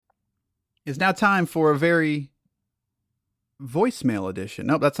It's now time for a very voicemail edition.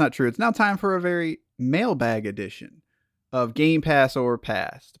 Nope, that's not true. It's now time for a very mailbag edition of Game Pass or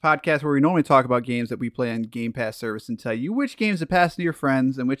Pass, the podcast where we normally talk about games that we play on Game Pass service and tell you which games to pass to your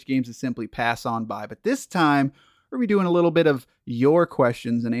friends and which games to simply pass on by. But this time, we're going to be doing a little bit of your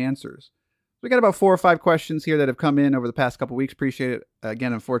questions and answers. We got about 4 or 5 questions here that have come in over the past couple weeks. Appreciate it.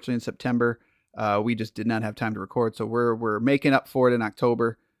 Again, unfortunately, in September, we just did not have time to record, so we're making up for it in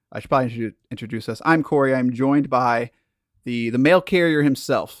October. I should probably introduce us. I'm Corey. I'm joined by the mail carrier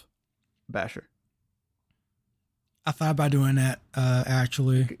himself, Basher. I thought about doing that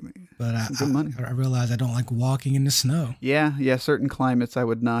actually, but I realized I don't like walking in the snow. Yeah. Certain climates I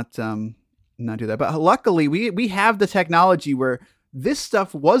would not do that. But luckily, we have the technology where this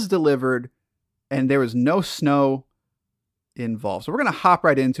stuff was delivered and there was no snow involved. So we're going to hop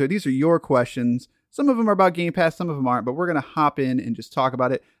right into it. These are your questions. Some of them are about Game Pass, some of them aren't, but we're going to hop in and just talk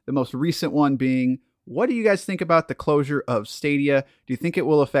about it. The most recent one being, what do you guys think about the closure of Stadia? Do you think it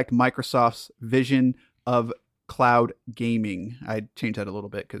will affect Microsoft's vision of cloud gaming? I changed that a little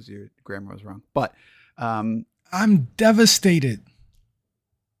bit because your grammar was wrong. But I'm devastated.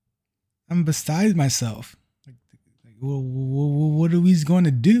 I'm beside myself. What are we going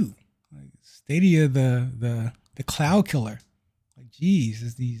to do? Stadia, the cloud killer. Geez,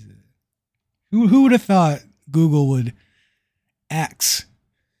 is these. Who would have thought Google would axe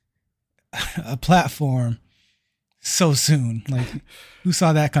a platform so soon? Who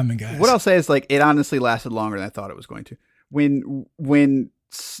saw that coming, guys? What I'll say is, it honestly lasted longer than I thought it was going to. When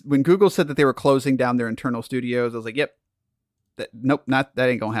Google said that they were closing down their internal studios, I was like, "Yep, that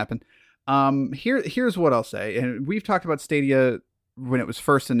ain't gonna happen." Here's what I'll say, and we've talked about Stadia when it was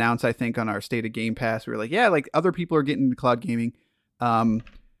first announced. I think on our State of Game Pass, we were like, "Yeah, other people are getting into cloud gaming."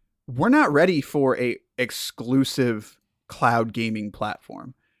 We're not ready for a exclusive cloud gaming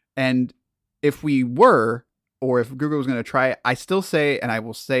platform. And if we were, or if Google was going to try it, I still say, and I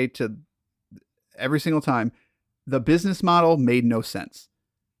will say to every single time, the business model made no sense.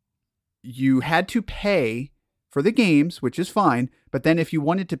 You had to pay for the games, which is fine. But then if you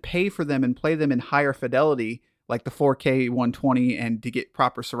wanted to pay for them and play them in higher fidelity, like the 4K 120 and to get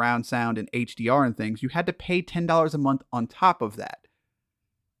proper surround sound and HDR and things, you had to pay $10 a month on top of that.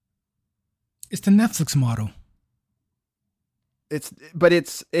 It's the Netflix model. It's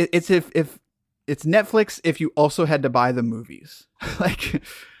if it's Netflix if you also had to buy the movies. Right.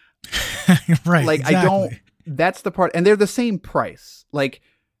 Exactly. That's the part, and they're the same price.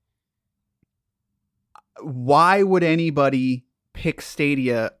 Why would anybody pick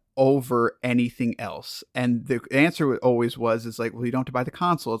Stadia over anything else? And the answer always was, well, you don't have to buy the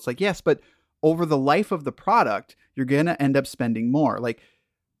console. It's yes, but over the life of the product, you're going to end up spending more.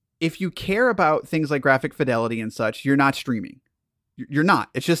 If you care about things like graphic fidelity and such, you're not streaming. You're not.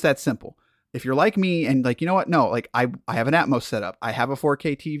 It's just that simple. If you're like me and you know what? No, I have an Atmos setup. I have a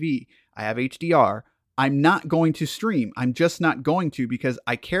 4K TV. I have HDR. I'm not going to stream. I'm just not going to, because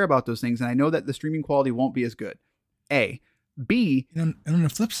I care about those things. And I know that the streaming quality won't be as good. A. B. And on the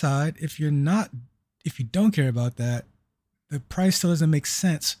flip side, if you don't care about that, the price still doesn't make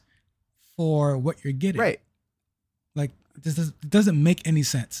sense for what you're getting. Right. It doesn't make any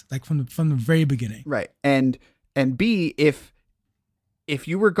sense, from the very beginning. Right. And B, if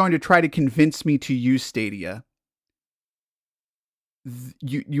you were going to try to convince me to use Stadia,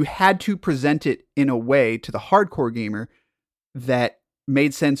 you had to present it in a way to the hardcore gamer that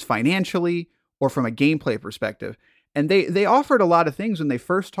made sense financially or from a gameplay perspective. And they offered a lot of things when they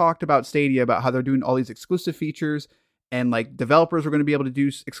first talked about Stadia, about how they're doing all these exclusive features and developers were going to be able to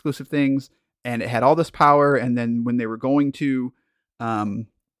do exclusive things. And it had all this power. And then when they were going to, there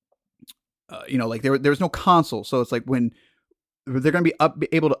was no console. So it's when they're going to be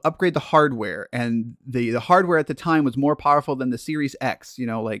able to upgrade the hardware, and the hardware at the time was more powerful than the Series X,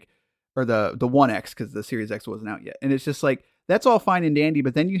 or the One X, because the Series X wasn't out yet. And it's just that's all fine and dandy.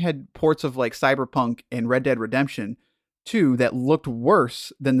 But then you had ports of Cyberpunk and Red Dead Redemption 2 that looked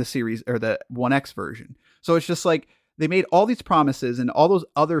worse than the Series or the One X version. So it's just they made all these promises and all those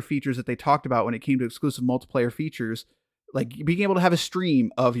other features that they talked about when it came to exclusive multiplayer features, being able to have a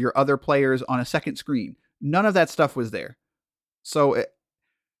stream of your other players on a second screen. None of that stuff was there. So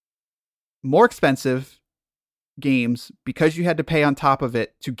more expensive games because you had to pay on top of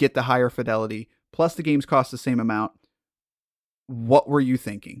it to get the higher fidelity, plus the games cost the same amount. What were you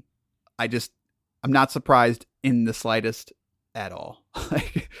thinking? I'm not surprised in the slightest at all.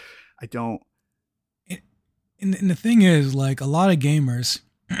 I don't. And the thing is, a lot of gamers,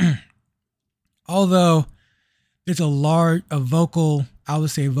 although there's a vocal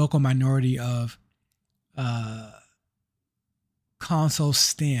minority of console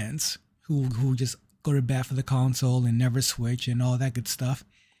stands who just go to bat for the console and never switch and all that good stuff.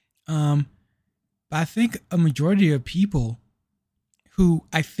 But I think a majority of people who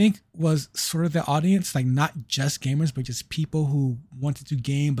I think was sort of the audience, like not just gamers, but just people who wanted to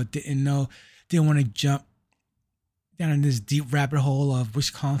game but didn't want to jump down in this deep rabbit hole of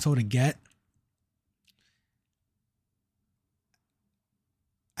which console to get.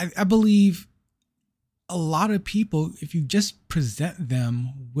 I believe a lot of people, if you just present them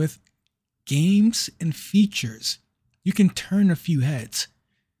with games and features, you can turn a few heads.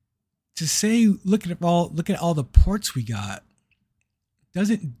 To say, look at all the ports we got,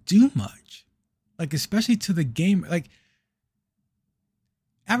 doesn't do much. Like, especially to the gamer, like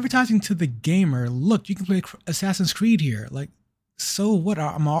advertising to the gamer, look, you can play Assassin's Creed here. Like, so what?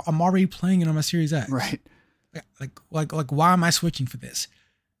 I'm already playing it on my Series X. Right. Like why am I switching for this?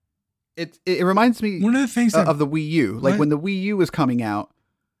 It reminds me one of the things of the Wii U. Like when the Wii U was coming out,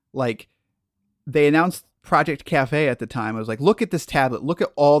 like they announced Project Cafe at the time. I was like, look at this tablet. Look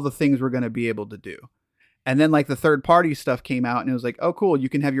at all the things we're going to be able to do. And then like the third party stuff came out and it was like, oh, cool. You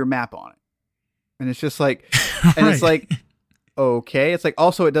can have your map on it. And it's just like, and Right. it's like, okay. It's like,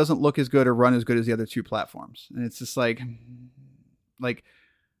 also it doesn't look as good or run as good as the other two platforms. And it's just like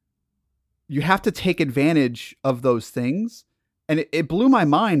you have to take advantage of those things. And it blew my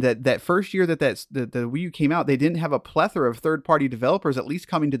mind that first year that the Wii U came out, they didn't have a plethora of third-party developers at least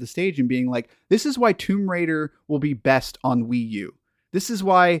coming to the stage and being like, this is why Tomb Raider will be best on Wii U. This is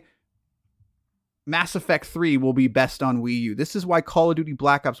why Mass Effect 3 will be best on Wii U. This is why Call of Duty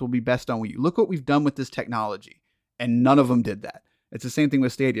Black Ops will be best on Wii U. Look what we've done with this technology. And none of them did that. It's the same thing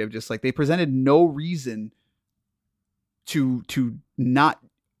with Stadia. Just like they presented no reason to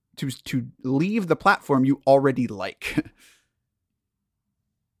leave the platform you already like.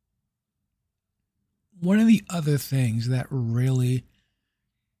 One of the other things that really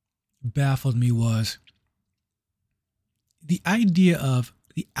baffled me was the idea of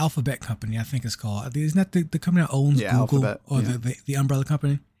the Alphabet company, I think it's called. Isn't that the company that owns Google Alphabet, or yeah. the umbrella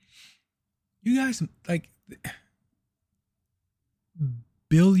company? You guys, like, $1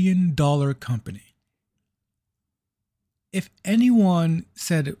 billion company. If anyone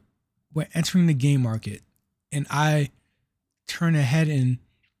said we're entering the game market and I turn ahead and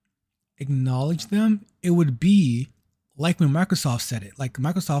acknowledge them, it would be like when Microsoft said it. Like,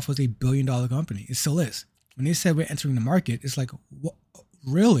 Microsoft was a $1 billion company. It still is. When they said we're entering the market, it's like, what?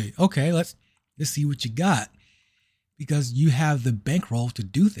 Really? Okay, let's see what you got, because you have the bankroll to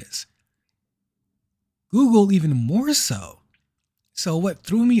do this. Google even more so. So what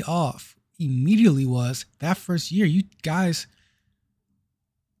threw me off immediately was that first year, you guys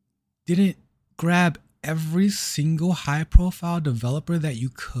didn't grab every single high-profile developer that you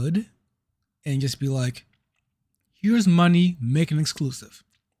could and just be like, here's money, make an exclusive.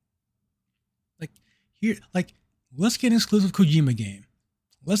 Let's get an exclusive Kojima game.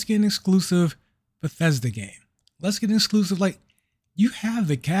 Let's get an exclusive Bethesda game. Let's get an exclusive, like, you have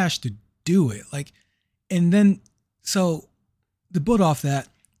the cash to do it. Like, and then, so to build off that,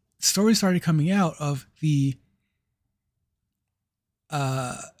 stories started coming out of the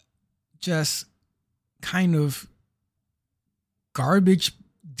just kind of garbage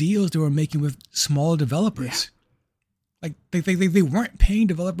deals they were making with small developers. Yeah. Like they weren't paying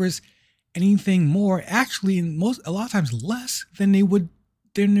developers anything more, actually, a lot of times less than they were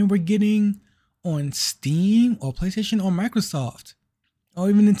getting on Steam or PlayStation or Microsoft or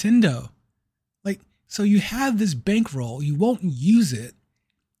even Nintendo. Like, so you have this bankroll, you won't use it,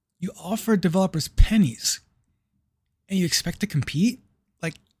 you offer developers pennies, and you expect to compete?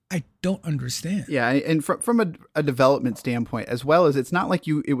 Like, I don't understand. Yeah, and from a development standpoint, as well as it's not like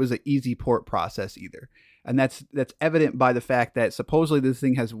it was an easy port process either. And that's evident by the fact that supposedly this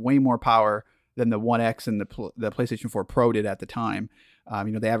thing has way more power than the One X and the PlayStation 4 Pro did at the time.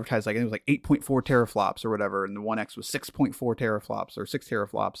 They advertised like it was like 8.4 teraflops or whatever, and the One X was 6.4 teraflops or 6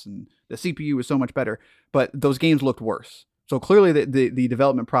 teraflops, and the CPU was so much better. But those games looked worse. So clearly the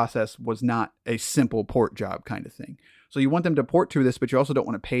development process was not a simple port job kind of thing. So you want them to port to this, but you also don't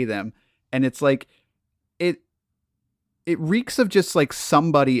want to pay them. And it's like, it reeks of just like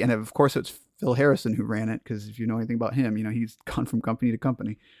somebody, and of course it's Phil Harrison who ran it, because if you know anything about him, he's gone from company to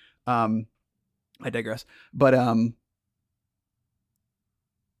company. I digress. But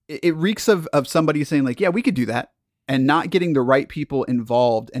it reeks of somebody saying like, yeah, we could do that, and not getting the right people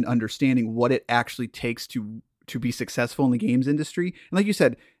involved and understanding what it actually takes to be successful in the games industry. And like you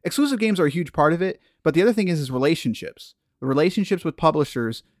said, exclusive games are a huge part of it. But the other thing is relationships. The relationships with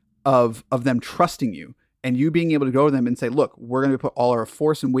publishers of them trusting you and you being able to go to them and say, look, we're going to put all our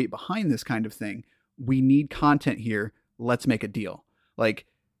force and weight behind this kind of thing. We need content here. Let's make a deal. Like,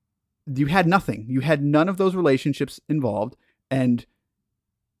 you had nothing. You had none of those relationships involved. And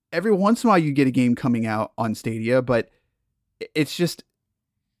every once in a while you get a game coming out on Stadia, but it's just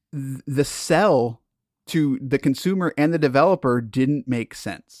the sell to the consumer and the developer didn't make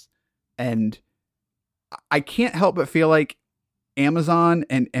sense. And I can't help but feel like Amazon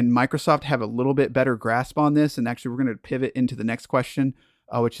and Microsoft have a little bit better grasp on this. And actually, we're going to pivot into the next question,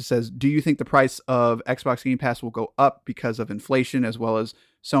 which says, do you think the price of Xbox Game Pass will go up because of inflation, as well as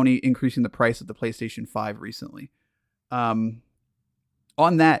Sony increasing the price of the PlayStation 5 recently? On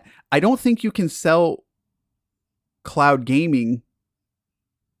that, I don't think you can sell cloud gaming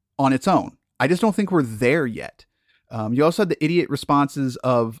on its own. I just don't think we're there yet. You also had the idiotic responses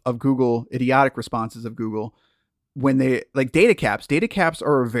of Google when they like data caps. Data caps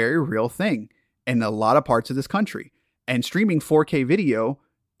are a very real thing in a lot of parts of this country, and streaming 4K video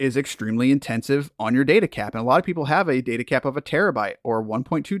is extremely intensive on your data cap. And a lot of people have a data cap of 1 terabyte or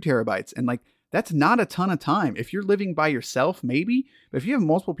 1.2 terabytes. And like, that's not a ton of time. If you're living by yourself, maybe, but if you have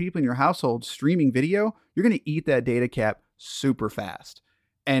multiple people in your household streaming video, you're going to eat that data cap super fast.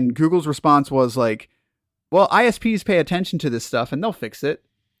 And Google's response was like, well, ISPs pay attention to this stuff and they'll fix it.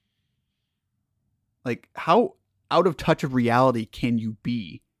 Like, how out of touch of reality can you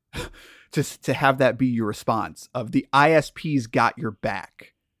be to have that be your response of the ISPs got your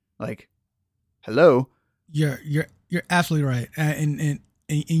back? Like, hello. You're absolutely right. And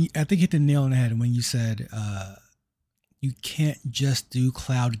I think you hit the nail on the head when you said you can't just do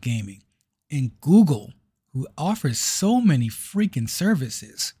cloud gaming. And Google, who offers so many freaking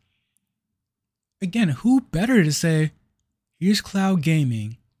services, again, who better to say, here's cloud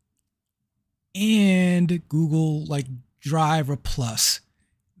gaming and Google like Drive or Plus.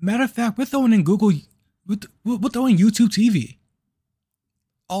 Matter of fact, we're throwing in Google, we're throwing YouTube TV,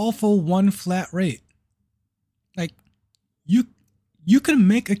 all for one flat rate. Like, you can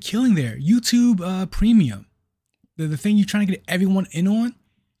make a killing there. YouTube Premium, the thing you're trying to get everyone in on,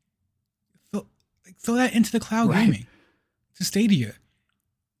 throw that into the cloud gaming, to Stadia.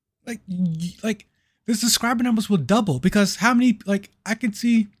 Like the subscriber numbers will double, because how many, like, I can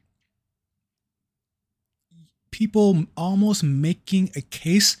see people almost making a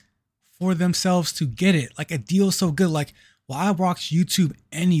case for themselves to get it. Like, a deal so good, like, well, I watch YouTube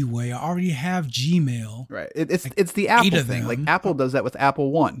anyway. I already have Gmail. Right. It's the Apple thing. Like, Apple does that with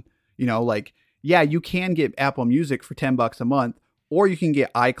Apple One. You know, like, yeah, you can get Apple Music for $10 a month, or you can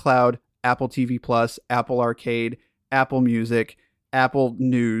get iCloud, Apple TV Plus, Apple Arcade, Apple Music, Apple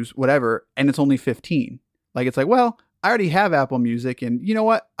News, whatever, and it's only $15. Like, it's like, well, I already have Apple Music, and you know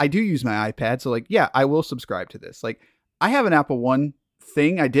what? I do use my iPad, so like, yeah, I will subscribe to this. Like, I have an Apple One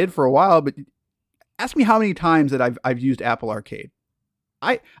thing. I did for a while, but ask me how many times that I've used Apple Arcade.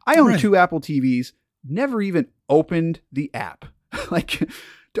 I own 2 Apple TVs, never even opened the app. Like,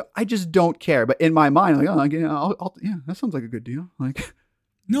 I just don't care. But in my mind, like, oh, yeah, that sounds like a good deal. Like,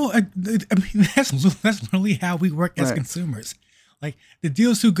 no, I mean, that's literally how we work as consumers. Like, the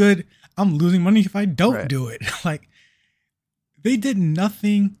deal's too good, I'm losing money if I don't do it. Like, they did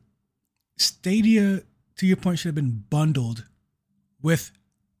nothing. Stadia, to your point, should have been bundled with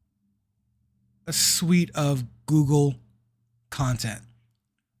a suite of Google content.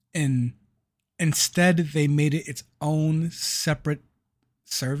 And instead, they made it its own separate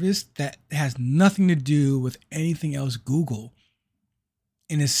service that has nothing to do with anything else Google,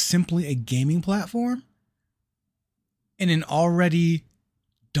 and is simply a gaming platform in an already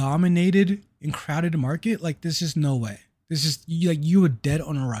dominated and crowded market. Like, there's just no way. There's just, you were dead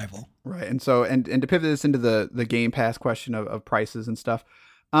on arrival. Right. And so, and to pivot this into the Game Pass question of prices and stuff.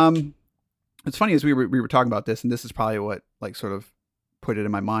 It's funny, as we were talking about this, and this is probably what like sort of put it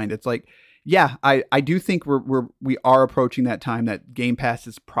in my mind. It's like, yeah, I do think we are approaching that time that Game Pass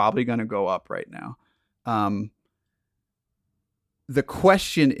is probably going to go up right now. The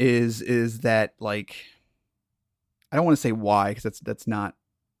question is that, like, I don't want to say why, because that's not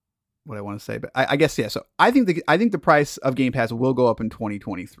what I want to say, but I guess, yeah. So I think the price of Game Pass will go up in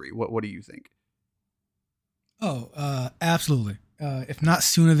 2023. What do you think? Oh, absolutely. If not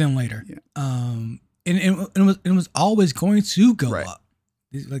sooner than later. Yeah. And it was always going to go up.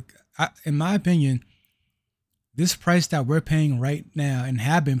 Like, in my opinion, this price that we're paying right now and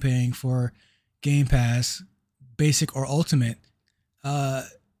have been paying for Game Pass, Basic or Ultimate,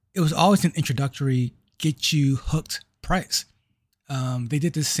 it was always an introductory, get you hooked price. They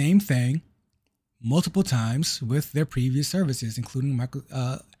did the same thing multiple times with their previous services, including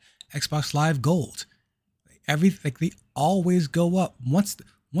Xbox Live Gold. They always go up once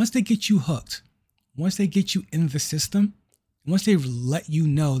they get you hooked, once they get you in the system, once they let you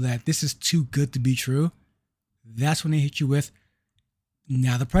know that this is too good to be true. That's when they hit you with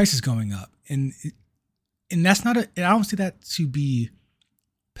now the price is going up, and that's not I don't see that to be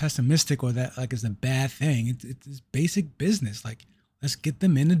pessimistic or that like is a bad thing. It's basic business. Like, let's get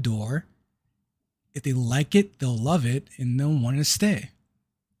them in the door. If they like it, they'll love it, and they'll want to stay.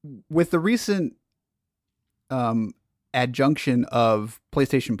 With the recent adjunction of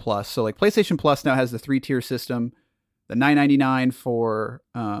PlayStation Plus, so like PlayStation Plus now has the 3-tier system, the $9.99 for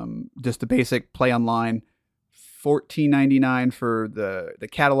just the basic play online, $14.99 for the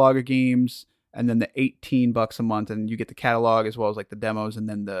catalog of games, and then the $18 a month, and you get the catalog as well as like the demos, and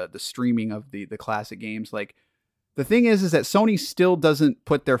then the streaming of the classic games. Like, the thing is that Sony still doesn't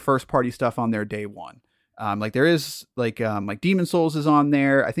put their first party stuff on there day one. Like there is like Demon Souls is on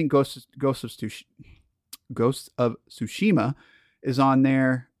there. I think Ghost of Tsushima is on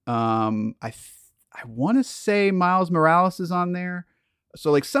there. I want to say Miles Morales is on there.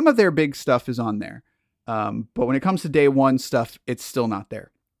 So like some of their big stuff is on there. But when it comes to day one stuff, it's still not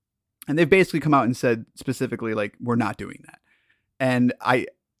there. And they've basically come out and said specifically, like, we're not doing that. And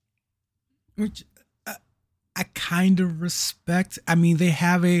Which I kind of respect. I mean, they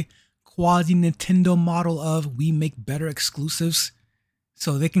have a quasi Nintendo model of we make better exclusives.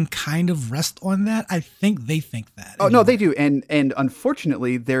 So they can kind of rest on that. I think they think that. Oh, no, they do. And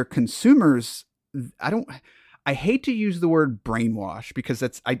unfortunately, their consumers, I hate to use the word brainwash because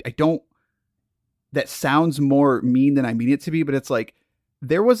that sounds more mean than I mean it to be, but it's like,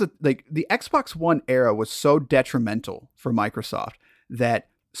 there was the Xbox One era was so detrimental for Microsoft that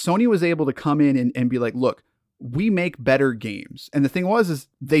Sony was able to come in and be like, look, we make better games. And the thing is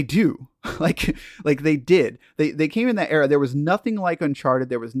they do. like they did. They came in that era. There was nothing like Uncharted.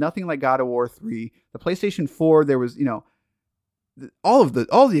 There was nothing like God of War 3. The PlayStation 4, there was, all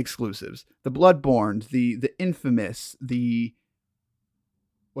the exclusives. The Bloodborne, the Infamous,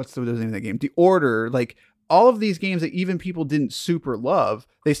 what's the name of that game? The Order, like all of these games that even people didn't super love,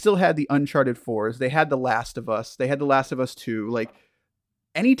 they still had the Uncharted 4s. They had The Last of Us. They had The Last of Us 2. Like,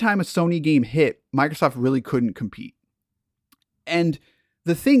 anytime a Sony game hit, Microsoft really couldn't compete. And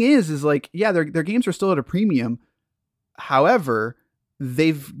the thing is like, yeah, their games are still at a premium. However,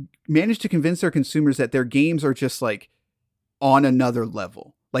 they've managed to convince their consumers that their games are just like on another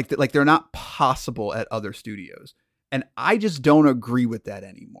level. Like they're not possible at other studios. And I just don't agree with that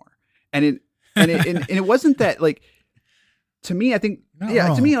anymore. And it wasn't that, like, to me, I think,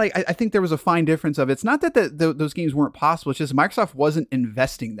 to me, like, I think there was a fine difference of, it's not that those games weren't possible. It's just Microsoft wasn't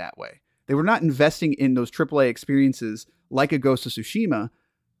investing that way. They were not investing in those AAA experiences like a Ghost of Tsushima.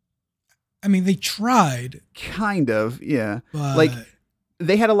 I mean, they tried. Kind of, yeah. But... like,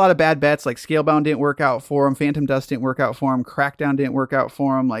 they had a lot of bad bets. Like, Scalebound didn't work out for them. Phantom Dust didn't work out for them. Crackdown didn't work out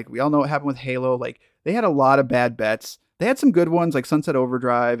for them. Like, we all know what happened with Halo. Like, they had a lot of bad bets. They had some good ones like Sunset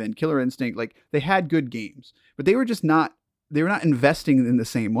Overdrive and Killer Instinct. Like, they had good games, but they were not investing in the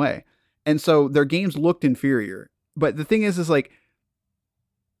same way. And so their games looked inferior. But the thing is like,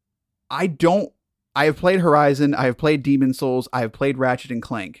 I have played Horizon. I have played Demon Souls. I have played Ratchet and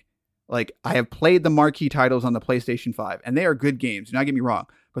Clank. Like, I have played the marquee titles on the PlayStation 5, and they are good games. Do not get me wrong,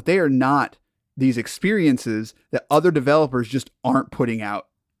 but they are not these experiences that other developers just aren't putting out.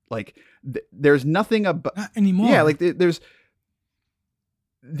 Like, there's nothing about not anymore. Yeah, like there's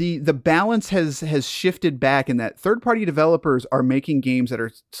the balance has shifted back in that third-party developers are making games that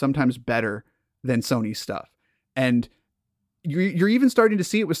are sometimes better than Sony stuff. And you're even starting to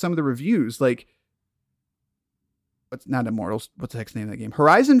see it with some of the reviews. Like, what's not Immortals? What's the heck's name of that game?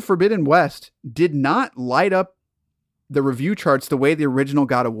 Horizon Forbidden West did not light up the review charts the way the original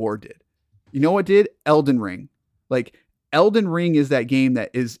God of War did. You know what did? Elden Ring. Like, Elden Ring is that game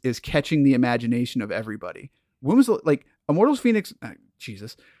that is catching the imagination of everybody. When was like Immortals Phoenix?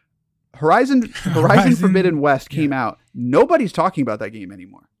 Jesus, Horizon Forbidden West came out. Nobody's talking about that game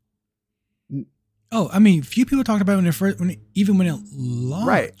anymore. Oh, I mean, few people talked about it even when it launched.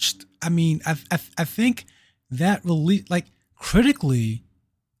 Right. I mean, I think that release, like, critically,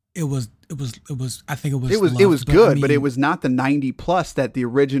 it was I think it was good, I mean, but it was not the 90+ that the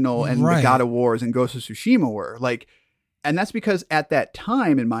original and the God of Wars and Ghost of Tsushima were. Like, and that's because at that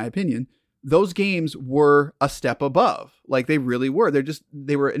time, in my opinion, those games were a step above. Like, they really were.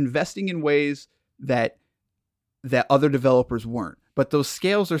 They were investing in ways that other developers weren't. But those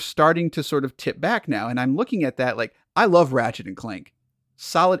scales are starting to sort of tip back now. And I'm looking at that, like, I love Ratchet and Clank.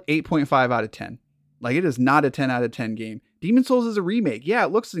 Solid 8.5 out of 10. Like, it is not a 10 out of 10 game. Demon Souls is a remake. Yeah,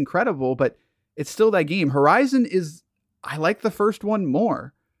 it looks incredible, but it's still that game. Horizon I like the first one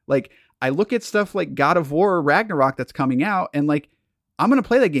more. Like, I look at stuff like God of War or Ragnarok that's coming out, and like, I'm going to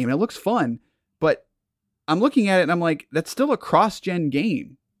play that game. And it looks fun, but I'm looking at it and I'm like, that's still a cross-gen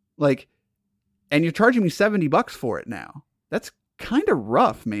game. Like, and you're charging me $70 for it now. That's kind of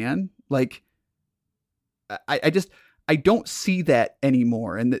rough, man. Like, I don't see that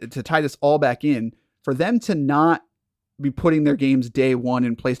anymore. And to tie this all back in, for them to not be putting their games day one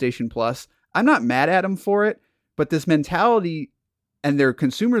in PlayStation Plus, I'm not mad at them for it, but this mentality and their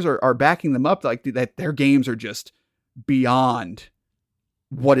consumers are backing them up, like that their games are just beyond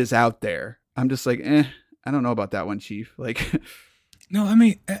what is out there. I'm just like, I don't know about that one, Chief. Like, no, I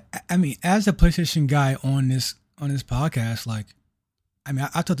mean, as a PlayStation guy on this podcast, like, I mean,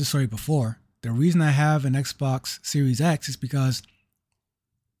 I told this story before. The reason I have an Xbox Series X is because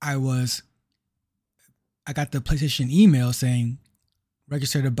I got the PlayStation email saying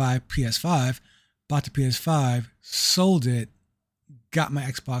registered to buy PS5, bought the PS5, sold it, got my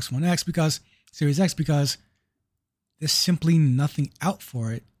Xbox One X Series X because there's simply nothing out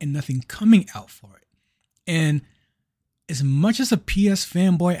for it and nothing coming out for it. And as much as a PS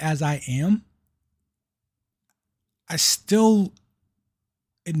fanboy as I am, I still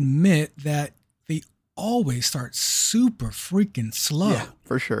admit that they always start super freaking slow. Yeah,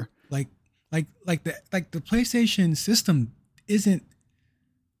 for sure. Like the PlayStation system isn't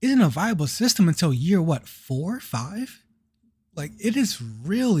a viable system until year 4, 5? Like, it is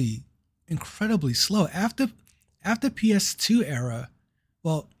really incredibly slow. After PS2 era,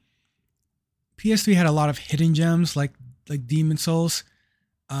 well, PS3 had a lot of hidden gems like Demon Souls.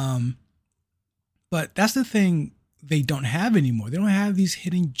 But that's the thing they don't have anymore. They don't have these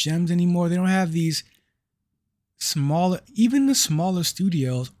hidden gems anymore. They don't have these even the smaller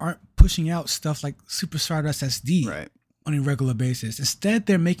studios aren't pushing out stuff like Super Stardust SD on a regular basis. Instead,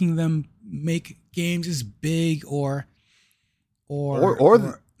 they're making them make games as big or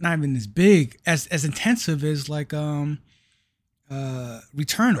not even as big, as intensive as like Returnal.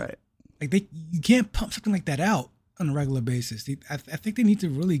 Right. Like you can't pump something like that out on a regular basis. I think they need to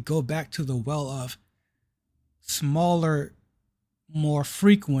really go back to the well of smaller, more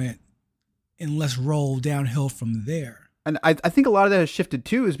frequent, and less roll downhill from there. And I think a lot of that has shifted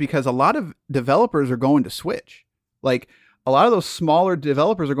too, is because a lot of developers are going to Switch. Like, a lot of those smaller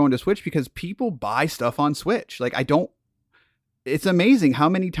developers are going to Switch because people buy stuff on Switch. Like, it's amazing how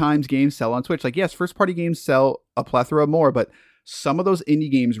many times games sell on Switch. Like, yes, first party games sell a plethora more, but some of those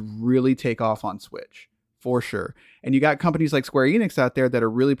indie games really take off on Switch for sure. And you got companies like Square Enix out there that are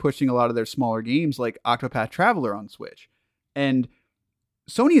really pushing a lot of their smaller games like Octopath Traveler on Switch. And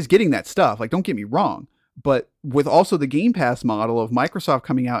Sony is getting that stuff. Like, don't get me wrong, but with also the Game Pass model of Microsoft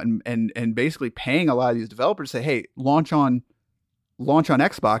coming out and basically paying a lot of these developers to say, hey, launch on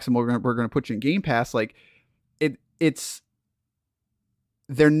Xbox and we're going to put you in Game Pass. Like, it's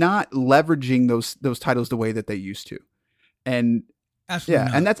they're not leveraging those titles the way that they used to. And absolutely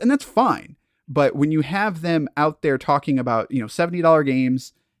yeah, not. and that's fine. But when you have them out there talking about, $70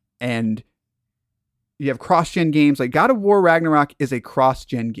 games and you have cross-gen games, like God of War Ragnarok is a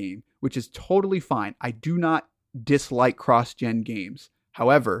cross-gen game, which is totally fine. I do not dislike cross-gen games.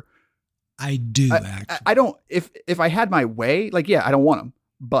 However, I do actually. I don't, if I had my way, like, yeah, I don't want them,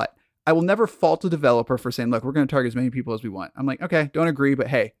 but I will never fault a developer for saying, look, we're going to target as many people as we want. I'm like, okay, don't agree, but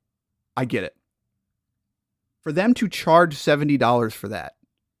hey, I get it. For them to charge $70 for that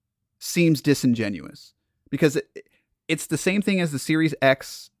seems disingenuous, because it's the same thing as the Series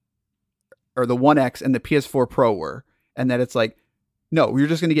X or the One X and the PS4 Pro were, and that it's like, no, you're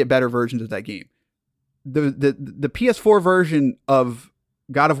just going to get better versions of that game. The PS4 version of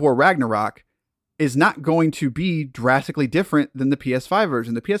God of War Ragnarok is not going to be drastically different than the PS5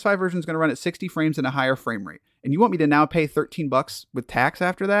 version. The PS5 version is going to run at 60 frames and a higher frame rate. And you want me to now pay $13 with tax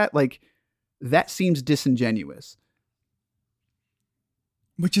after that? Like, that seems disingenuous.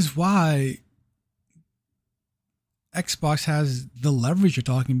 Which is why Xbox has the leverage you're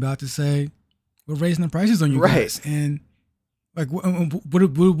talking about to say, we're raising the prices on you guys. And like, what are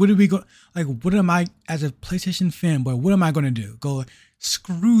we going, like, what am I, as a PlayStation fanboy, what am I going to do? Go,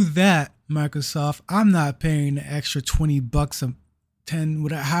 screw that, Microsoft. I'm not paying the extra $20 10,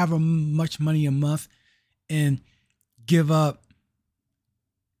 however much money a month, and give up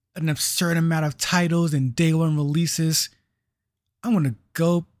an absurd amount of titles and day one releases. I'm going to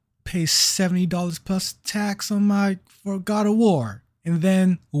go pay $70 plus tax for God of War and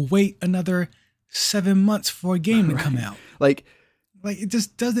then wait another 7 months for a game to come out. Like it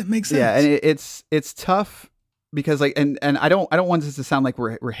just doesn't make sense. Yeah, and it's tough because, like, and I don't want this to sound like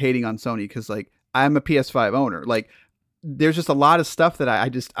we're hating on Sony, because, like, I'm a PS5 owner. Like, there's just a lot of stuff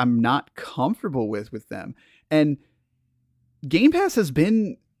that I'm not comfortable with them. And Game Pass has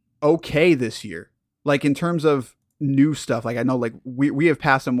been okay this year, like, in terms of new stuff. Like, I know, like, we have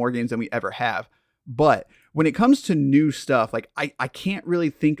passed on more games than we ever have, but when it comes to new stuff, like, I can't really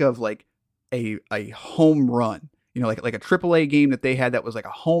think of like a home run. You know, like a AAA game that they had that was like a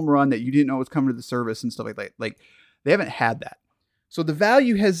home run that you didn't know was coming to the service and stuff like that. Like they haven't had that. So the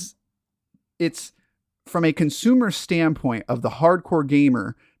value it's from a consumer standpoint of the hardcore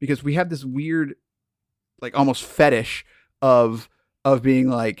gamer, because we have this weird, like almost fetish of being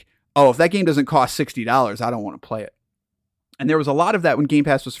like, oh, if that game doesn't cost $60, I don't want to play it. And there was a lot of that when Game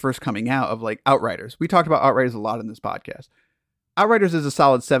Pass was first coming out, of like Outriders. We talked about Outriders a lot in this podcast. Outriders is a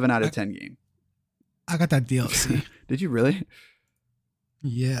solid 7 out of 10 game. I got that DLC. Did you really?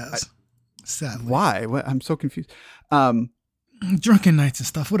 Yes. Sadly. Why? What? I'm so confused. Drunken nights and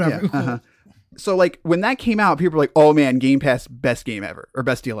stuff, whatever. Yeah, So like when that came out, people were like, oh man, Game Pass, best game ever, or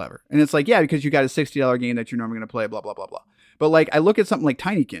best deal ever. And it's like, yeah, because you got a $60 game that you're normally going to play, blah, blah, blah, blah. But like I look at something like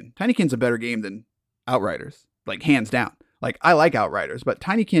Tinykin. Tinykin's a better game than Outriders, like hands down. Like I like Outriders, but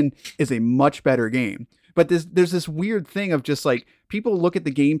Tinykin is a much better game. But there's this weird thing of just like people look at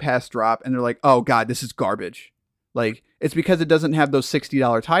the Game Pass drop and they're like, oh God, this is garbage. Like it's because it doesn't have those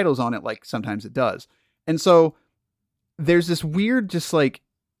 $60 titles on it like sometimes it does. And so there's this weird just like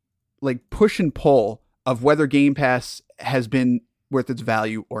push and pull of whether Game Pass has been worth its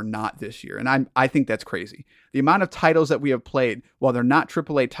value or not this year. And I think that's crazy. The amount of titles that we have played, while they're not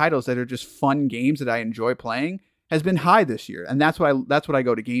AAA titles that are just fun games that I enjoy playing, has been high this year. And that's what I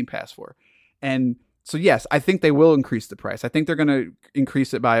go to Game Pass for. And so yes, I think they will increase the price. I think they're going to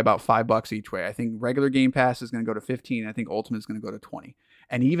increase it by about $5 each way. I think regular Game Pass is going to go to 15. I think Ultimate is going to go to 20.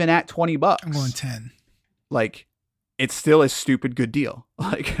 And even at $20, I'm going 10. Like it's still a stupid good deal.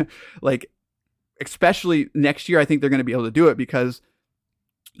 Like especially next year, I think they're going to be able to do it because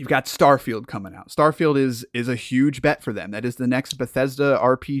you've got Starfield coming out. Starfield is a huge bet for them. That is the next Bethesda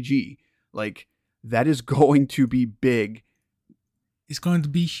RPG. Like that is going to be big. It's going to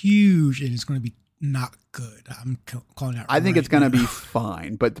be huge, and it's going to be not good. I'm calling out. I think it's going to be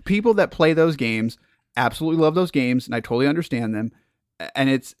fine. But the people that play those games absolutely love those games, and I totally understand them. And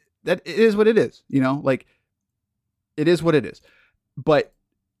it is what it is. You know, like it is what it is. But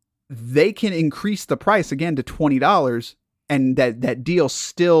they can increase the price again to $20, and that deal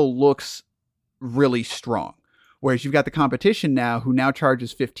still looks really strong. Whereas you've got the competition now who now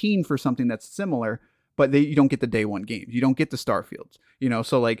charges 15 for something that's similar, but you don't get the day one games. You don't get the Starfields, you know?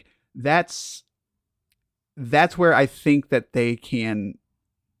 So like that's where I think that they can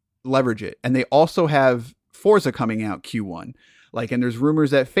leverage it. And they also have Forza coming out Q1. Like, and there's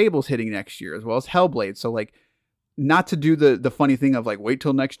rumors that Fable's hitting next year as well as Hellblade. So like, not to do the funny thing of like, wait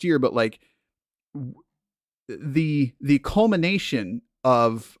till next year, but like the culmination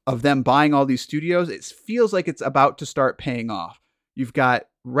of them buying all these studios, it feels like it's about to start paying off. You've got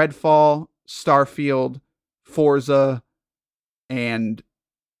Redfall, Starfield, Forza, and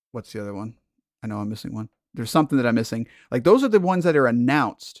what's the other one? I know I'm missing one. There's something that I'm missing. Like those are the ones that are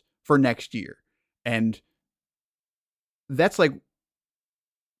announced for next year. And that's like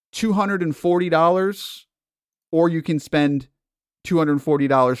 $240, or you can spend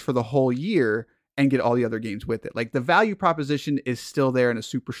 $240 for the whole year and get all the other games with it. Like the value proposition is still there in a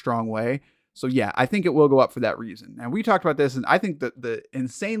super strong way. So yeah, I think it will go up for that reason. And we talked about this, and I think that the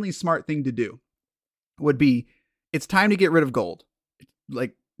insanely smart thing to do would be, it's time to get rid of gold.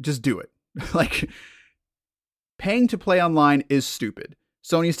 Like just do it. Like paying to play online is stupid.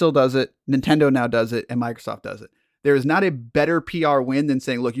 Sony still does it. Nintendo now does it, and Microsoft does it. There is not a better PR win than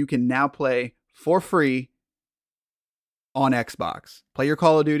saying, look, you can now play for free on Xbox. Play your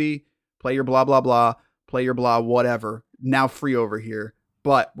Call of Duty, play your blah, blah, blah, play your blah, whatever. Now free over here.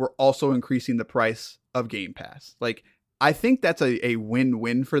 But we're also increasing the price of Game Pass. Like, I think that's a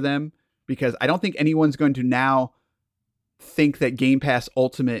win-win for them, because I don't think anyone's going to now think that Game Pass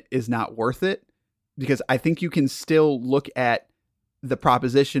Ultimate is not worth it, because I think you can still look at the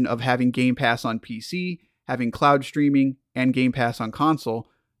proposition of having Game Pass on PC, having cloud streaming, and Game Pass on console,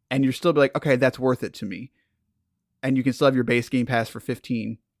 and you're still be like, okay, that's worth it to me. And you can still have your base Game Pass for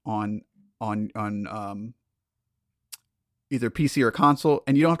 15 on either PC or console,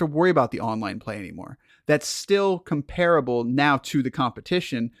 and you don't have to worry about the online play anymore. That's still comparable now to the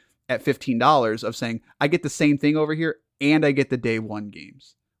competition at $15 of saying, I get the same thing over here and I get the day one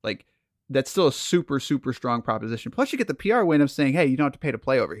games. Like, that's still a super, super strong proposition. Plus you get the PR win of saying, hey, you don't have to pay to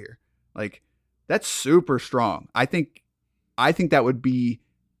play over here. Like, that's super strong. I think that would be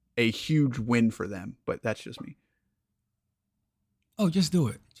a huge win for them, but that's just me. Oh, just do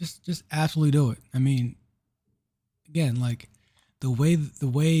it. Just absolutely do it. I mean, again, like the way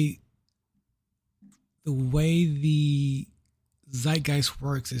the zeitgeist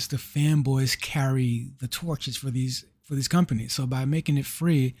works is the fanboys carry the torches for these companies. So by making it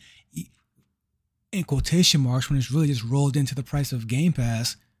free, in quotation marks, when it's really just rolled into the price of Game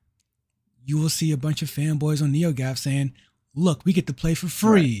Pass, you will see a bunch of fanboys on NeoGAF saying, look, we get to play for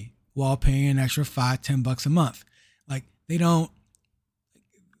free while paying an extra $5-10 a month. Like they don't,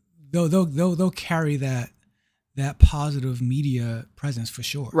 they'll carry that positive media presence for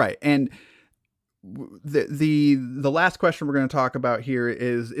sure. Right. And the last question we're going to talk about here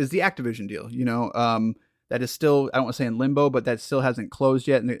is the Activision deal, that is still, I don't want to say in limbo, but that still hasn't closed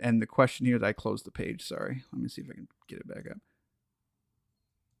yet. And the question here, I closed the page. Sorry. Let me see if I can get it back up.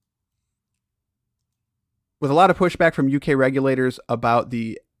 With a lot of pushback from UK regulators about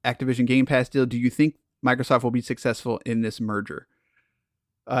the Activision Game Pass deal, do you think Microsoft will be successful in this merger?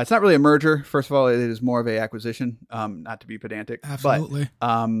 It's not really a merger. First of all, it is more of a acquisition. Not to be pedantic, absolutely.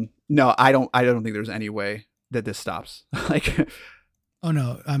 But no, I don't think there's any way that this stops. Like, oh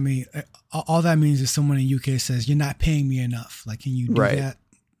no, I mean, all that means is someone in UK says you're not paying me enough. Like, can you do that?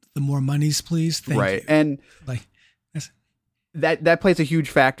 The more monies, please. Thank you. And like that plays a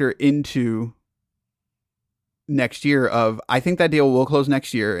huge factor into next year. I think that deal will close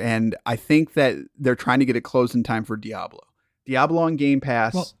next year, and I think that they're trying to get it closed in time for Diablo on Game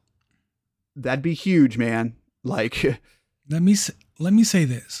Pass. Well, that'd be huge, man. Like, let me say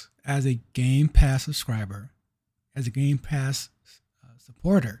this as a Game Pass subscriber, as a Game Pass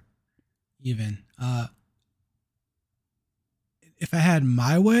supporter, even if I had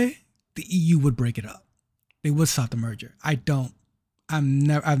my way, the EU would break it up. They would stop the merger. I've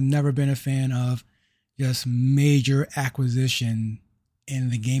never been a fan of just major acquisition in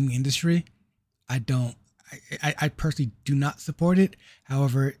the gaming industry. I personally do not support it.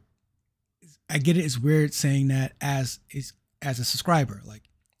 However, I get it. It's weird saying that as a subscriber. Like,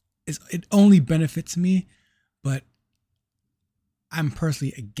 it only benefits me, but I'm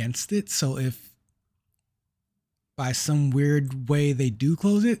personally against it. So if by some weird way they do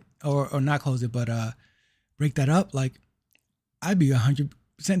close it, or not close it, but break that up, like, I'd be 100%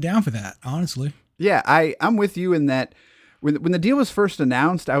 down for that, honestly. Yeah, I'm with you in that. When the deal was first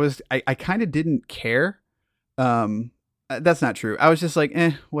announced, I kind of didn't care. That's not true. I was just like,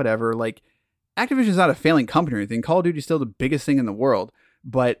 whatever. Like, Activision's not a failing company or anything. Call of Duty's still the biggest thing in the world,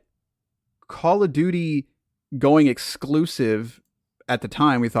 but Call of Duty going exclusive at the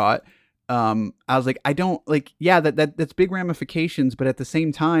time, we thought, I was like, I don't like, yeah, that's big ramifications, but at the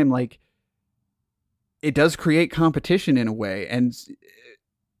same time, like, it does create competition in a way. And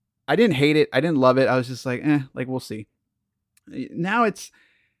I didn't hate it. I didn't love it. I was just like, like, we'll see. Now it's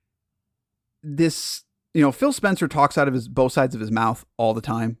this, Phil Spencer talks out of both sides of his mouth all the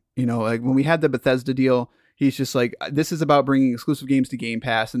time. Like when we had the Bethesda deal, he's just like, this is about bringing exclusive games to Game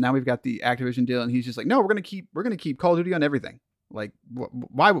Pass. And now we've got the Activision deal. And he's just like, no, we're going to keep Call of Duty on everything. Like,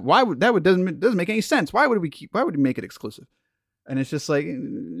 why would that doesn't make any sense. Why would we make it exclusive? And it's just like,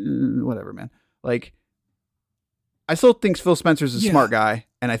 whatever, man. Like, I still think Phil Spencer's a smart guy.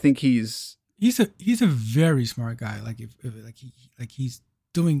 And I think he's a very smart guy. Like, he's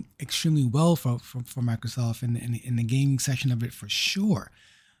doing extremely well for Microsoft in the gaming section of it for sure.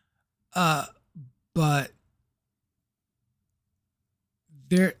 But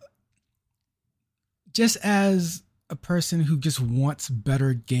there, just as a person who just wants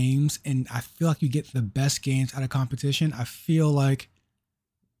better games, and I feel like you get the best games out of competition, I feel like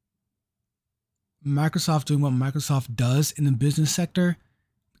Microsoft doing what Microsoft does in the business sector,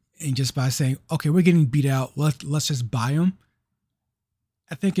 and just by saying, okay, we're getting beat out, let's just buy them,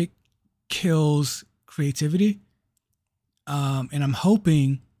 I think it kills creativity. And I'm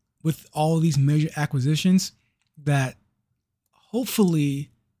hoping with all these major acquisitions that hopefully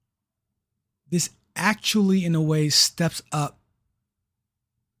this actually in a way steps up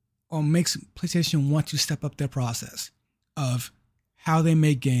or makes PlayStation want to step up their process of how they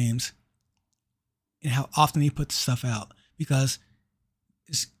make games and how often they put stuff out. Because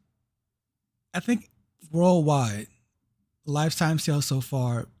I think worldwide, lifetime sales so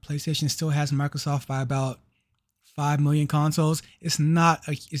far, PlayStation still has Microsoft by about 5 million consoles. It's not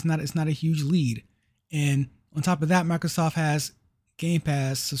a huge lead. And on top of that, Microsoft has Game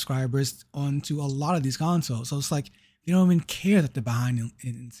Pass subscribers onto a lot of these consoles. So it's like they don't even care that they're behind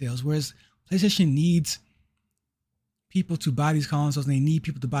in sales. Whereas PlayStation needs people to buy these consoles, and they need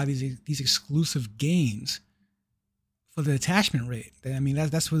people to buy these exclusive games for the attachment rate. I mean,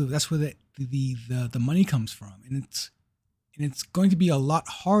 that's where the money comes from, and it's going to be a lot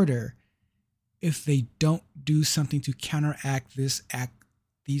harder if they don't do something to counteract this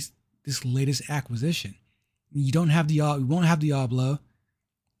latest acquisition. You won't have Diablo.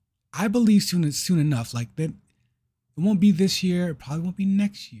 I believe soon enough. Like that, it won't be this year. It probably won't be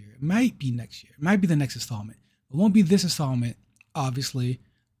next year. It might be next year. It might be the next installment. It won't be this installment, obviously,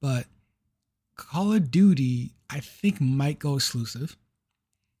 but Call of Duty, I think, might go exclusive.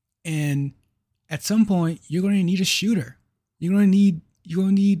 And at some point, you're going to need a shooter. You're going to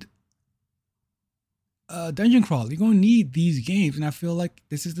need a dungeon crawler. You're going to need these games. And I feel like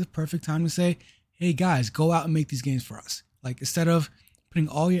this is the perfect time to say, hey guys, go out and make these games for us. Like, instead of putting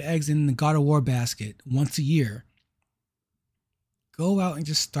all your eggs in the God of War basket once a year, go out and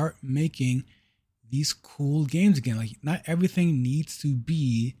just start making these cool games again. Like, not everything needs to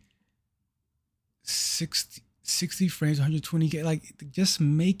be 60 frames, 120 games. Like, just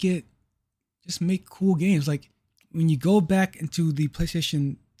make cool games. Like, when you go back into the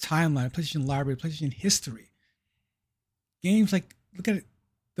PlayStation timeline, PlayStation library, PlayStation history, games like, look at it,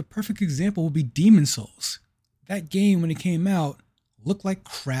 the perfect example would be Demon Souls. That game, when it came out, looked like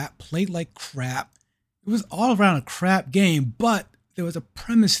crap, played like crap. It was all around a crap game, but there was a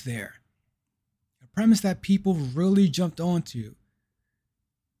premise there. A premise that people really jumped onto.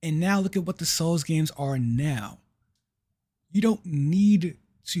 And now look at what the Souls games are now. You don't need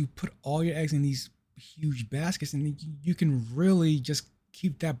to put all your eggs in these huge baskets, and you can really just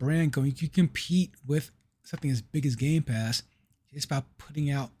keep that brand going. You can compete with something as big as Game Pass. It's about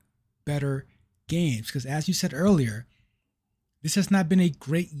putting out better games. Because as you said earlier, this has not been a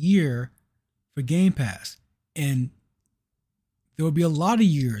great year for Game Pass. And there will be a lot of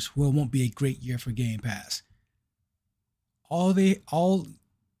years where it won't be a great year for Game Pass. All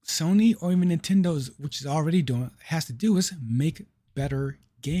Sony or even Nintendo's, which is already doing, has to do is make better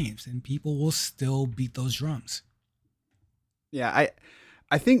games, and people will still beat those drums. Yeah,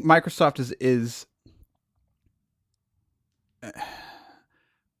 I think Microsoft is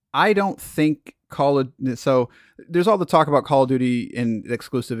I don't think so there's all the talk about Call of Duty and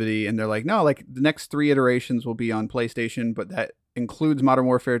exclusivity, and they're like, no, like the next 3 iterations will be on PlayStation, but that includes Modern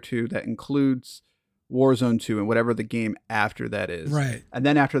Warfare 2, that includes Warzone 2, and whatever the game after that is. Right. And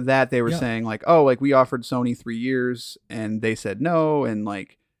then after that, they were saying like, oh, like we offered Sony 3 years and they said no. And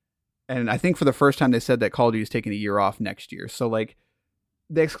I think for the first time they said that Call of Duty is taking a year off next year. So like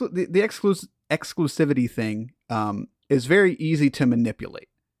the exclusivity thing is very easy to manipulate,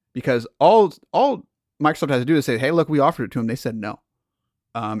 because all Microsoft has to do is say, hey, look, we offered it to them. They said no.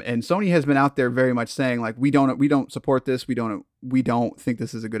 And Sony has been out there very much saying like, we don't support this. We don't think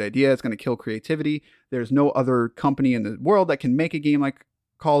this is a good idea. It's going to kill creativity. There's no other company in the world that can make a game like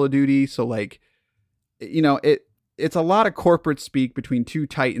Call of Duty. So like, you know, it's a lot of corporate speak between two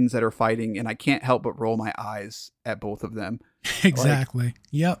titans that are fighting, and I can't help but roll my eyes at both of them. Exactly. Like,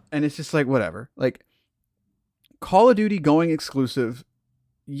 yep. And it's just like, whatever. Like, Call of Duty going exclusive.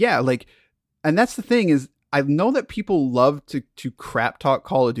 Yeah. Like, and that's the thing is, I know that people love to crap talk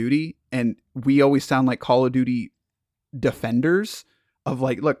Call of Duty, and we always sound like Call of Duty defenders of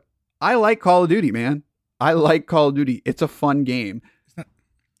like, look, I like Call of Duty, man. I like Call of Duty. It's a fun game.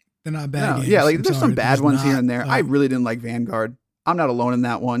 They're not bad games. Yeah, like there's some bad ones here and there. I really didn't like Vanguard. I'm not alone in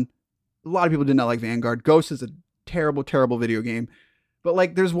that one. A lot of people did not like Vanguard. Ghost is a terrible, terrible video game. But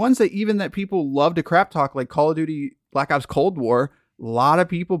like there's ones that people love to crap talk, like Call of Duty Black Ops Cold War. A lot of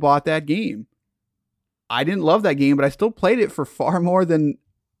people bought that game. I didn't love that game, but I still played it for far more than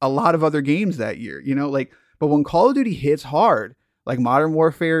a lot of other games that year, you know, like, but when Call of Duty hits hard, like Modern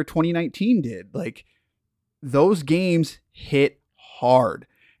Warfare 2019 did, like those games hit hard,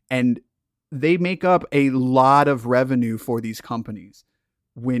 and they make up a lot of revenue for these companies.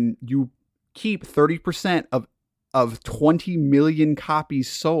 When you keep 30% of 20 million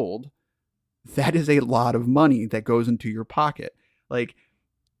copies sold, that is a lot of money that goes into your pocket. Like,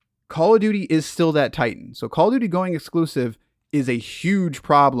 Call of Duty is still that titan. So Call of Duty going exclusive is a huge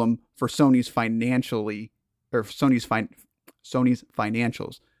problem for Sony's financials.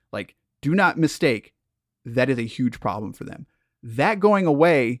 Like, do not mistake, that is a huge problem for them. That going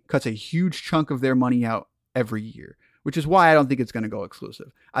away cuts a huge chunk of their money out every year, which is why I don't think it's going to go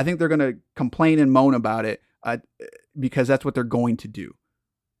exclusive. I think they're going to complain and moan about it because that's what they're going to do.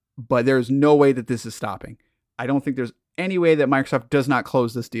 But there's no way that this is stopping. I don't think there's any way that Microsoft does not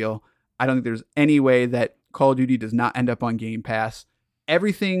close this deal. I don't think there's any way that Call of Duty does not end up on Game Pass.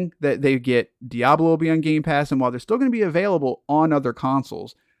 Everything that they get, Diablo will be on Game Pass, and while they're still going to be available on other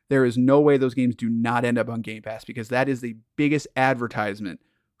consoles, there is no way those games do not end up on Game Pass, because that is the biggest advertisement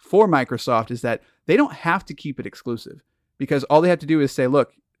for Microsoft, is that they don't have to keep it exclusive, because all they have to do is say,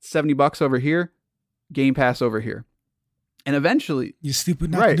 look, $70 over here, Game Pass over here. And eventually, you're stupid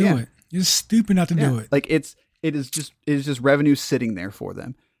not to do it. You're stupid not to do it. Like it is just revenue sitting there for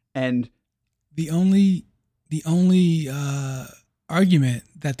them. And the only argument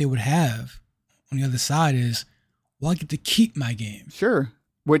that they would have on the other side is, well, I get to keep my game. Sure.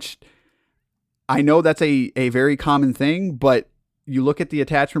 Which I know that's a very common thing, but you look at the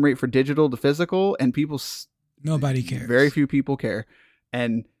attachment rate for digital to physical, and nobody cares. Very few people care.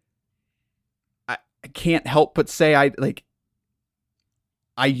 And I can't help but say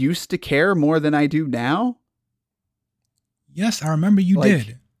I used to care more than I do now. Yes, I remember you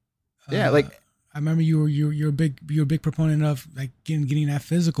did. Yeah, I remember you're a big proponent of like getting that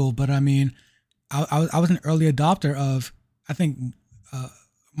physical. But I mean, I was an early adopter of, I think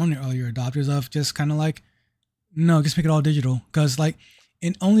one of the earlier adopters of just kind of like, no, just make it all digital. Because like,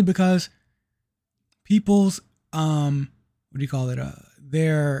 and only because people's what do you call it?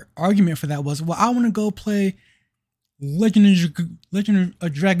 Their argument for that was, well, I want to go play Legend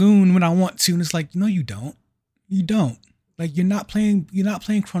of Dragoon when I want to, and it's like, no, you don't. You don't. Like you're not playing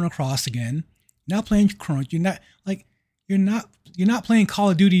Chrono Cross again. You're not playing Chrono. You're not playing Call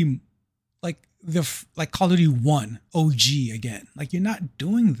of Duty like Call of Duty 1 OG again. Like you're not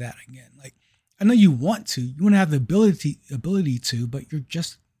doing that again. Like I know you want to. You want to have the ability to, but you're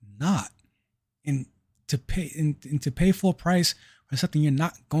just not. And to pay full price for something you're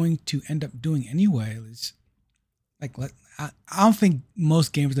not going to end up doing anyway, it's like I don't think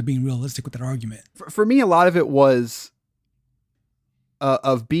most gamers are being realistic with that argument. For me, a lot of it was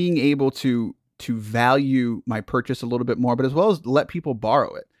of being able to value my purchase a little bit more, but as well as let people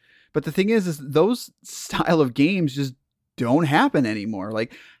borrow it. But the thing is those style of games just don't happen anymore.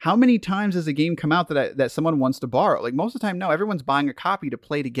 Like how many times does a game come out that someone wants to borrow? Like most of the time, no, everyone's buying a copy to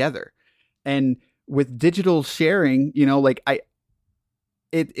play together. And with digital sharing, you know, like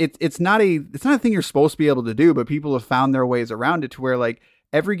it's not a thing you're supposed to be able to do, but people have found their ways around it to where like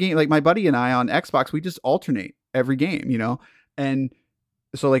every game, like my buddy and I on Xbox, we just alternate every game, you know? And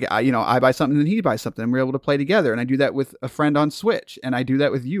so like I buy something and he buys something and we're able to play together. And I do that with a friend on Switch and I do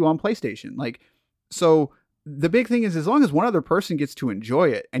that with you on PlayStation. Like, so the big thing is as long as one other person gets to enjoy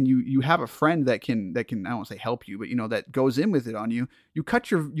it and you have a friend that can, I don't want to say help you, but you know, that goes in with it on you, you cut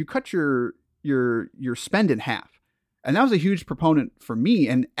your spend in half. And that was a huge proponent for me.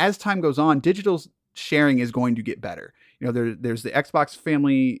 And as time goes on, digital sharing is going to get better. You know, there's the Xbox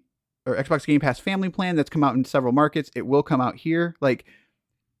family or Xbox Game Pass family plan that's come out in several markets. It will come out here. Like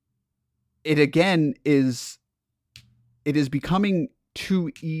it again is becoming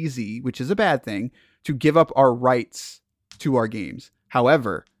too easy, which is a bad thing, to give up our rights to our games.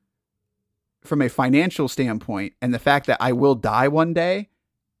 However, from a financial standpoint and the fact that I will die one day,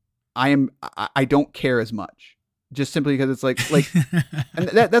 I don't care as much. Just simply because it's like, and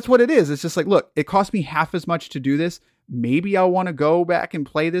that's what it is. It's just like, look, it cost me half as much to do this. Maybe I'll want to go back and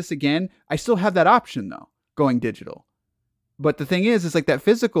play this again. I still have that option though, going digital. But the thing is like that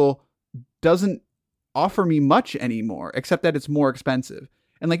physical doesn't offer me much anymore, except that it's more expensive.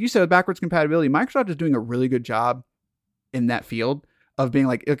 And like you said, with backwards compatibility, Microsoft is doing a really good job in that field of being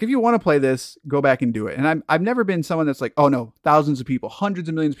like, if you want to play this, go back and do it. And I've never been someone that's like, oh no, thousands of people, hundreds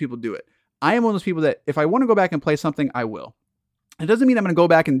of millions of people do it. I am one of those people that if I want to go back and play something, I will. It doesn't mean I'm going to go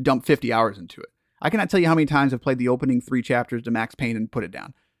back and dump 50 hours into it. I cannot tell you how many times I've played the opening 3 chapters to Max Payne and put it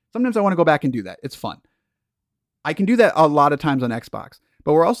down. Sometimes I want to go back and do that. It's fun. I can do that a lot of times on Xbox,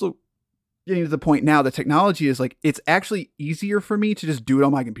 but we're also getting to the point now that technology is like, it's actually easier for me to just do it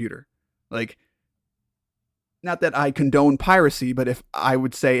on my computer. Like, not that I condone piracy, but if I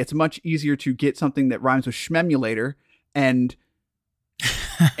would say it's much easier to get something that rhymes with Schmemulator and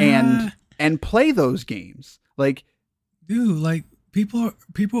play those games. Like, dude, like people,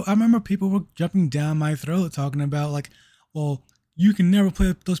 I remember people were jumping down my throat talking about like, well, you can never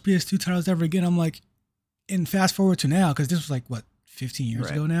play those PS2 titles ever again. I'm like, and fast forward to now, because this was like, what, 15 years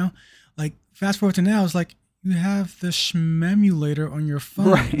ago now? Like, fast forward to now, it's like, you have the Schmemulator on your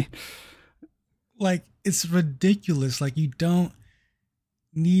phone. Right. Like, it's ridiculous. Like, you don't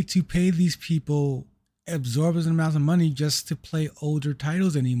need to pay these people exorbitant amounts of money just to play older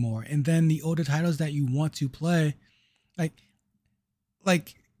titles anymore. And then the older titles that you want to play, like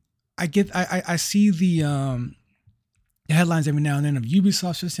I see the headlines every now and then of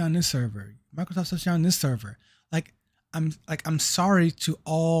Ubisoft shuts down this server, Microsoft shuts down this server. I'm sorry to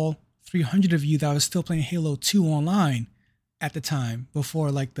all 300 of you that was still playing Halo 2 online at the time before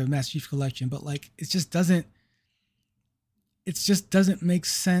like the Master Chief Collection, but like it just doesn't make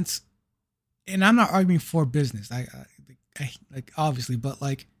sense. And I'm not arguing for business, I like obviously, but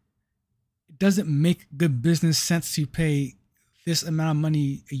like it doesn't make good business sense to pay this amount of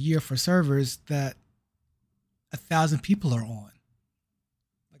money a year for servers that 1,000 people are on.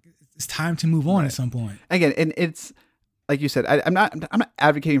 Like it's time to move on at some point. Again, and it's like you said, I'm not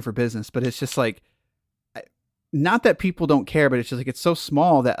advocating for business, but it's just like, not that people don't care, but it's just like, it's so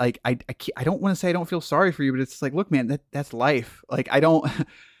small that like, I don't want to say I don't feel sorry for you, but it's like, look, man, that's life. Like, I don't,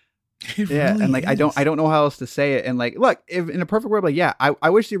 yeah. Really and like, is. I don't know how else to say it. And like, look, if in a perfect world, like, yeah, I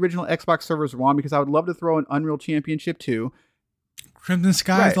wish the original Xbox servers were on because I would love to throw an Unreal Championship 2 Crimson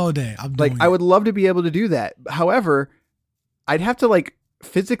Skies Right. all day. I'm Like, doing I it. would love to be able to do that. However, I'd have to like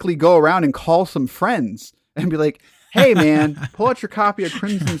physically go around and call some friends and be like, hey man, pull out your copy of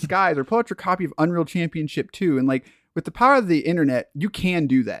Crimson Skies or pull out your copy of Unreal Championship 2. And like with the power of the internet, you can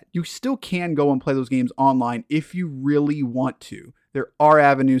do that. You still can go and play those games online if you really want to. There are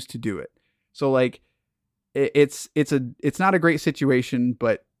avenues to do it. So like it's not a great situation,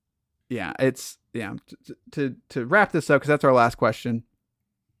 but yeah, to wrap this up, because that's our last question.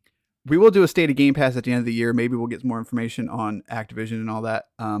 We will do a state of Game Pass at the end of the year. Maybe we'll get some more information on Activision and all that.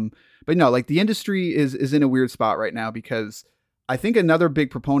 But no, like the industry is in a weird spot right now, because I think another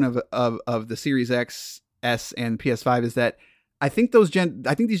big proponent of the Series X, S, and PS5 is that I think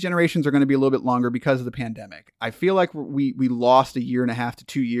these generations are going to be a little bit longer because of the pandemic. I feel like we lost 1.5 to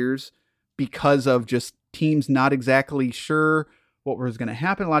 2 years because of just teams not exactly sure what was going to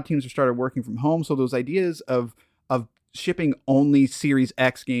happen. A lot of teams have started working from home, so those ideas of shipping only Series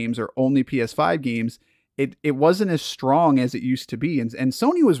X games or only PS5 games, it wasn't as strong as it used to be. And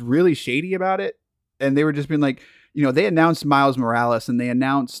Sony was really shady about it. And they were just being like, they announced Miles Morales, and they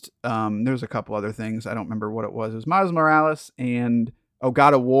announced, there's a couple other things. I don't remember what it was. It was Miles Morales and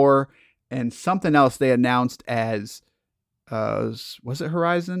God of War, and something else they announced as, was it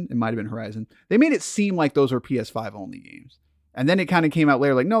Horizon? It might've been Horizon. They made it seem like those were PS5 only games. And then it kind of came out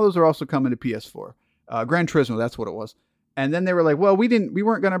later, like, no, those are also coming to PS4. Gran Turismo, that's what it was. And then they were like, well, we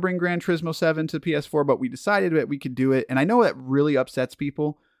weren't going to bring Gran Turismo 7 to PS4, but we decided that we could do it. And I know that really upsets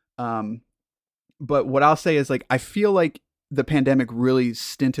people. But what I'll say is, like, I feel like the pandemic really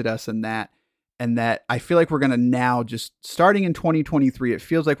stinted us in that. And that I feel like we're going to now, just starting in 2023, it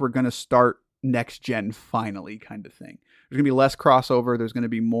feels like we're going to start next gen finally, kind of thing. There's going to be less crossover. There's going to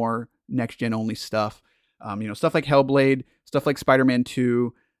be more next gen only stuff. Stuff like Hellblade, stuff like Spider-Man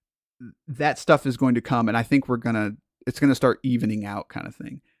 2, that stuff is going to come. And I think it's going to start evening out, kind of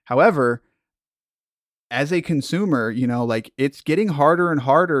thing. However, as a consumer, like, it's getting harder and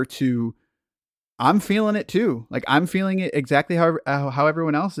harder I'm feeling it too. Like, I'm feeling it exactly how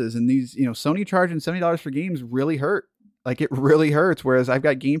everyone else is. And these, Sony charging $70 for games really hurt. Like, it really hurts. Whereas I've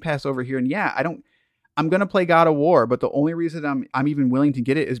got Game Pass over here, and yeah, I'm going to play God of War, but the only reason I'm even willing to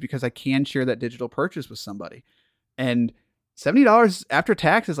get it is because I can share that digital purchase with somebody. And $70 after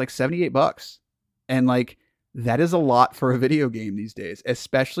tax is like $78. And like, that is a lot for a video game these days,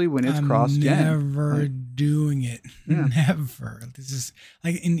 especially when it's cross-gen. Never doing it. Yeah. Never. This is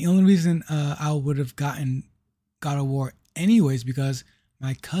like, and the only reason I would have gotten God of War anyways, because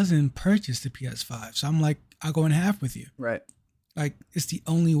my cousin purchased the PS5. So I'm like, I'll go in half with you. Right. Like, it's the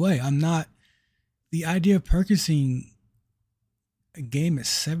only way. The idea of purchasing a game at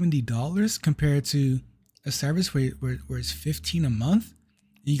 $70 compared to a service where it's $15 a month,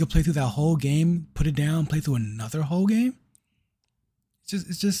 and you can play through that whole game, put it down, play through another whole game.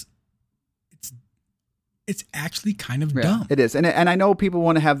 It's actually kind of dumb. It is. And I know people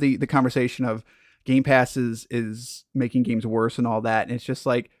want to have the conversation of Game Pass is making games worse and all that. And it's just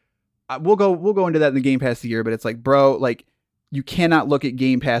like, we'll go into that in the Game Pass of the year, but it's like, bro, like, you cannot look at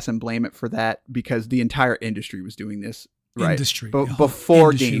Game Pass and blame it for that, because the entire industry was doing this, right?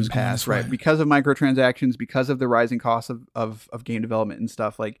 Before Game Pass, right? Because of microtransactions, because of the rising costs of game development and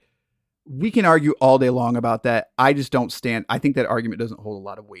stuff. Like, we can argue all day long about that. I just don't stand. I think that argument doesn't hold a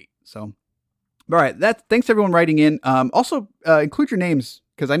lot of weight. So, all right. Thanks everyone writing in. Also, include your names,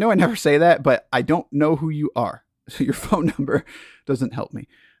 because I know I never say that, but I don't know who you are. So your phone number doesn't help me.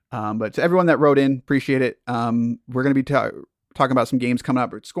 But to everyone that wrote in, appreciate it. We're going to be talking about some games coming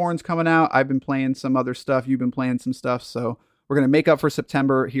up. Scorn's coming out. I've been playing some other stuff. You've been playing some stuff. So we're going to make up for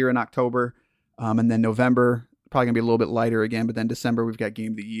September here in October. And then November, probably going to be a little bit lighter again. But then December, we've got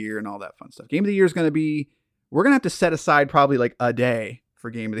Game of the Year and all that fun stuff. Game of the Year is going to be, we're going to have to set aside probably like a day for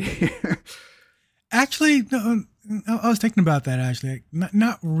Game of the Year. Actually, no, I was thinking about that, actually.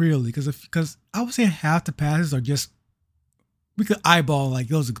 Not really, because I would say half the passes are just, we could eyeball, like,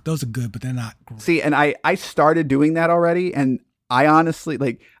 those are good, but they're not great. See, and I started doing that already, and I honestly,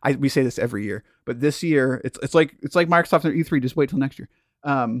 like, we say this every year, but this year it's like Microsoft and E3. Just wait till next year.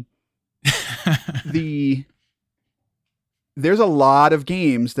 There's a lot of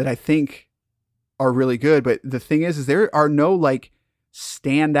games that I think are really good, but the thing is there are no like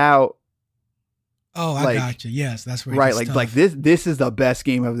standout. Oh, I got you. Yes, that's right. Right, like this is the best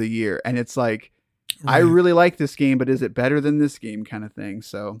game of the year, and it's like, right. I really like this game, but is it better than this game, kind of thing?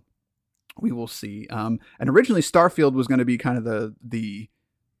 So we will see. And originally Starfield was going to be kind of the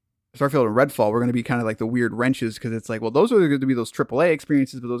Starfield and Redfall were going to be kind of like the weird wrenches, because it's like, well, those are going to be those AAA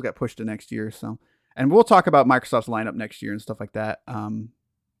experiences, but those got pushed to next year. So, and we'll talk about Microsoft's lineup next year and stuff like that.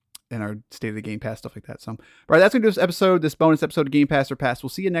 and our state of the Game Pass, stuff like that. So, all right, that's going to do this episode, this bonus episode of Game Pass or Pass. We'll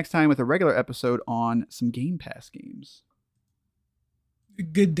see you next time with a regular episode on some Game Pass games.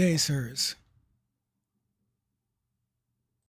 Good day, sirs.